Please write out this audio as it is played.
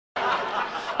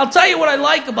I'll tell you what I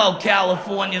like about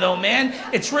California, though, man.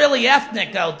 It's really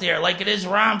ethnic out there, like it is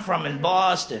where I'm from in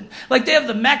Boston. Like, they have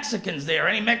the Mexicans there.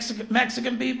 Any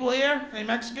Mexican people here? Any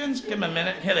Mexicans? Give them a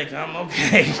minute. Here they come.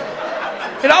 Okay.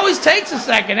 It always takes a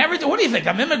second. What do you think?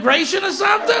 I'm immigration or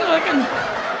something?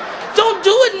 Don't do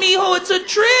it, mijo. It's a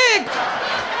trick.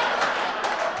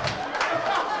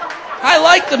 I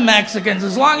like the Mexicans.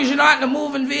 As long as you're not in a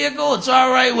moving vehicle, it's all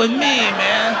right with me,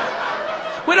 man.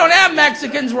 We don't have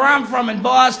Mexicans where I'm from in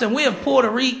Boston. We have Puerto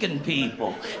Rican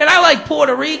people. And I like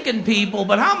Puerto Rican people,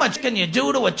 but how much can you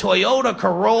do to a Toyota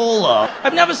Corolla?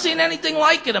 I've never seen anything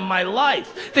like it in my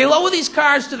life. They lower these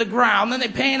cars to the ground, then they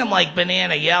paint them like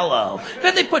banana yellow.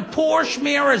 Then they put Porsche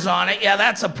mirrors on it. Yeah,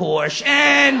 that's a Porsche.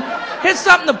 And here's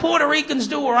something the Puerto Ricans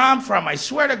do where I'm from. I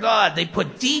swear to God, they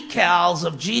put decals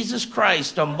of Jesus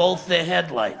Christ on both their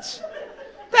headlights.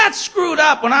 That's screwed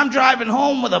up when I'm driving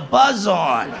home with a buzz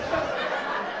on.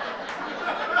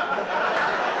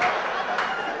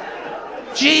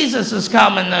 Jesus is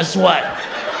coming this way.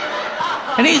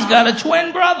 And he's got a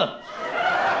twin brother.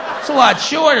 It's a lot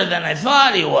shorter than I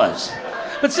thought he was.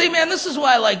 But see, man, this is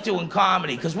why I like doing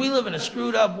comedy, because we live in a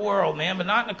screwed up world, man, but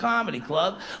not in a comedy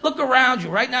club. Look around you.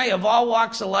 Right now you have all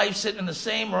walks of life sitting in the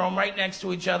same room right next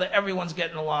to each other. Everyone's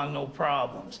getting along, no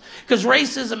problems. Because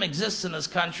racism exists in this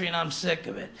country, and I'm sick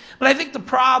of it. But I think the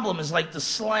problem is like the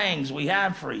slangs we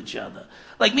have for each other.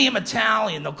 Like me, I'm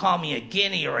Italian. They'll call me a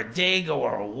guinea or a dago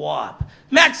or a wop.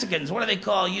 Mexicans, what do they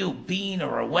call you? Bean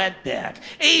or a wetback.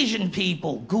 Asian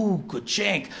people, gook or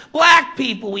chink. Black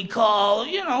people we call,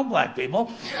 black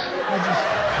people.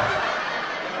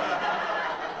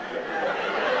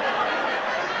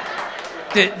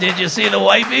 Did you see the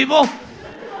white people?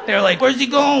 They're like, where's he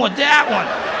going with that one?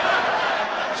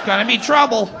 It's gonna be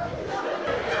trouble.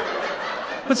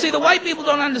 But see, the white people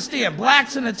don't understand.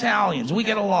 Blacks and Italians, we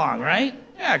get along, right?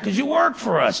 Yeah, because you work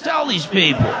for us. Tell these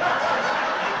people.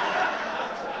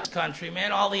 Country,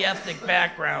 man, all the ethnic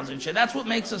backgrounds and shit. That's what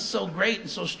makes us so great and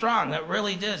so strong. That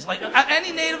really does. Like,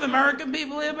 any Native American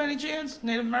people here by any chance?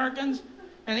 Native Americans?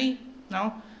 Any?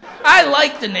 No? I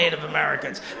like the Native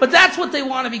Americans, but that's what they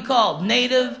want to be called,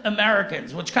 Native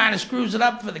Americans, which kind of screws it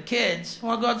up for the kids.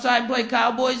 Want to go outside and play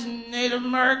cowboys and Native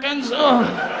Americans? Ugh.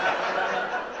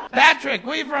 Patrick,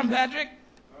 where you from, Patrick?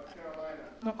 North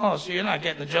Carolina. Oh, so you're not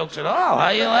getting the jokes at all. How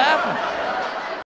are you laughing?